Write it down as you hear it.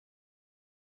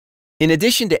In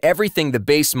addition to everything the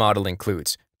base model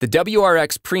includes, the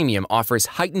WRX Premium offers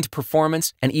heightened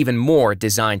performance and even more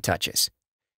design touches.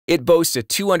 It boasts a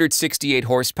 268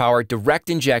 horsepower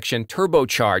direct-injection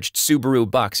turbocharged Subaru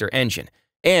Boxer engine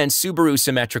and Subaru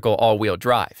symmetrical all-wheel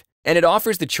drive, and it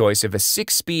offers the choice of a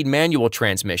 6-speed manual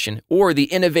transmission or the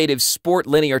innovative Sport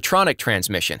Lineartronic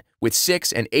transmission with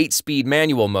 6- and 8-speed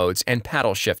manual modes and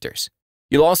paddle shifters.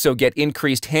 You'll also get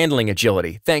increased handling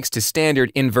agility thanks to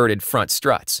standard inverted front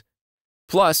struts.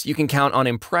 Plus, you can count on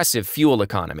impressive fuel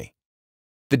economy.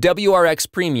 The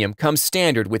WRX Premium comes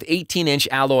standard with 18-inch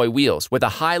alloy wheels with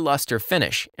a high luster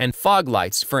finish and fog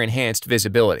lights for enhanced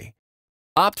visibility.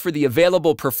 Opt for the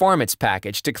available performance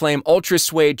package to claim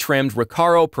ultra-suede trimmed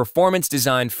Recaro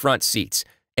performance-designed front seats,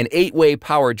 an 8-way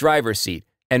power driver seat,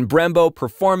 and Brembo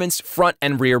performance front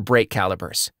and rear brake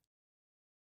calipers.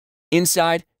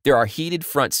 Inside, there are heated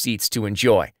front seats to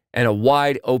enjoy and a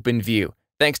wide open view,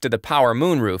 thanks to the power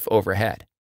moonroof overhead.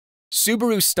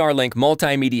 Subaru Starlink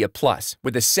Multimedia Plus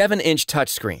with a 7-inch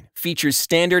touchscreen features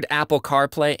standard Apple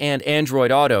CarPlay and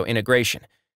Android Auto integration,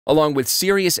 along with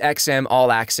Sirius XM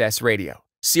All-Access Radio,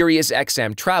 Sirius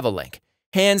XM Travel Link,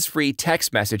 hands-free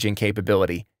text messaging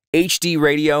capability, HD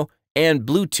radio, and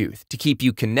Bluetooth to keep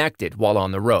you connected while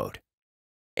on the road.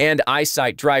 And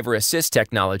EyeSight driver assist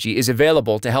technology is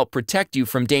available to help protect you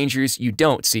from dangers you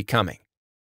don't see coming.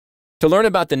 To learn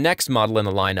about the next model in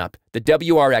the lineup, the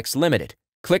WRX Limited,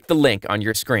 click the link on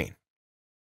your screen.